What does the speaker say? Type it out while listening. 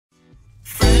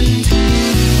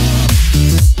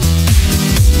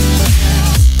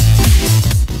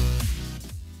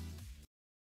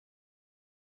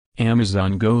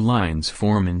Amazon Go lines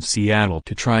form in Seattle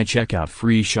to try checkout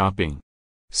free shopping.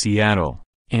 Seattle,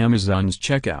 Amazon's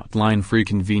checkout line free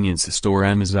convenience store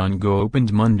Amazon Go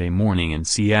opened Monday morning in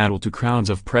Seattle to crowds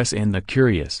of press and the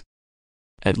curious.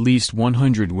 At least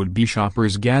 100 would-be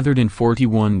shoppers gathered in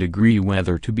 41-degree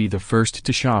weather to be the first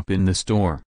to shop in the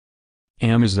store.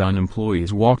 Amazon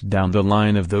employees walked down the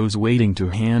line of those waiting to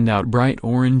hand out bright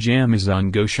orange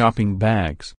Amazon Go shopping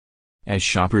bags. As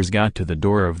shoppers got to the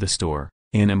door of the store,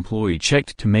 an employee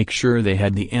checked to make sure they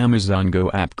had the Amazon Go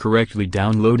app correctly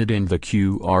downloaded and the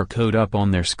QR code up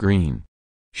on their screen.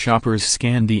 Shoppers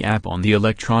scan the app on the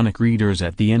electronic readers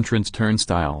at the entrance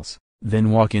turnstiles,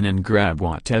 then walk in and grab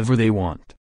whatever they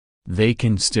want. They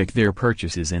can stick their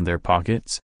purchases in their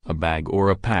pockets, a bag or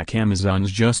a pack.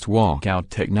 Amazon's Just Walk Out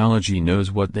technology knows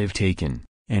what they've taken,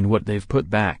 and what they've put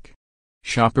back.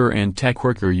 Shopper and tech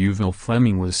worker Yuval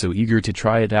Fleming was so eager to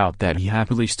try it out that he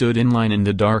happily stood in line in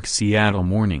the dark Seattle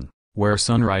morning, where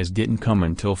sunrise didn't come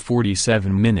until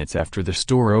 47 minutes after the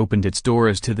store opened its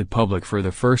doors to the public for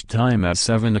the first time at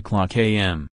 7:00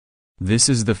 a.m. This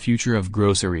is the future of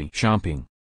grocery shopping.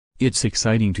 It's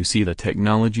exciting to see the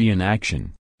technology in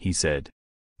action, he said.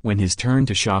 When his turn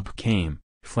to shop came,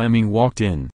 Fleming walked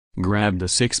in, grabbed a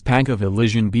six-pack of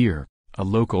Elysian beer, a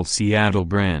local Seattle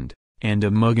brand, and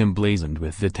a mug emblazoned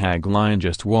with the tagline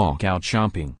Just Walk Out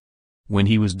Shopping. When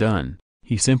he was done,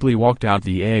 he simply walked out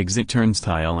the exit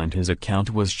turnstile and his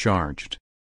account was charged.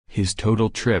 His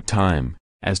total trip time,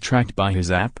 as tracked by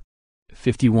his app?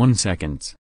 51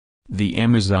 seconds. The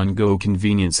Amazon Go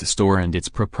convenience store and its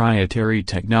proprietary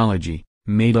technology,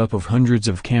 made up of hundreds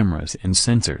of cameras and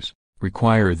sensors,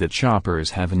 require that shoppers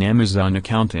have an Amazon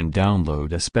account and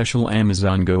download a special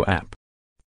Amazon Go app.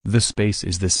 The space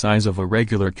is the size of a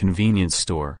regular convenience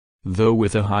store, though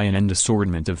with a high-end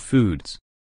assortment of foods.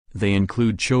 They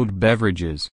include chilled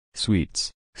beverages,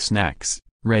 sweets, snacks,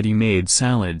 ready-made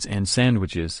salads and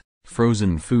sandwiches,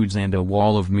 frozen foods and a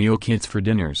wall of meal kits for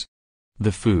dinners.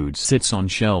 The food sits on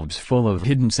shelves full of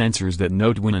hidden sensors that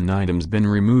note when an item's been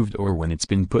removed or when it's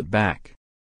been put back.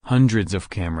 Hundreds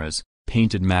of cameras,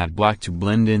 painted matte black to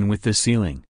blend in with the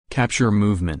ceiling, capture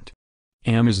movement.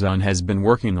 Amazon has been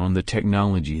working on the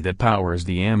technology that powers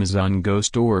the Amazon Go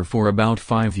store for about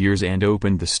 5 years and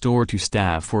opened the store to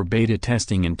staff for beta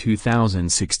testing in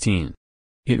 2016.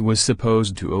 It was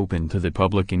supposed to open to the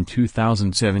public in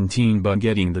 2017, but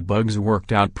getting the bugs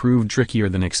worked out proved trickier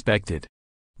than expected.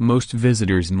 Most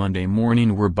visitors Monday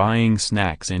morning were buying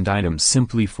snacks and items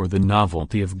simply for the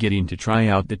novelty of getting to try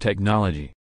out the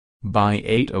technology. By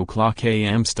 8:00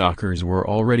 a.m. stockers were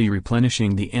already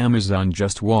replenishing the Amazon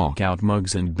Just Walk Out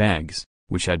mugs and bags,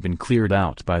 which had been cleared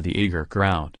out by the eager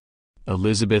crowd.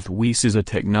 Elizabeth Weiss is a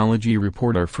technology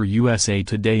reporter for USA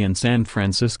Today in San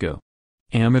Francisco.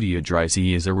 Amity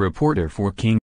Adrisi is a reporter for King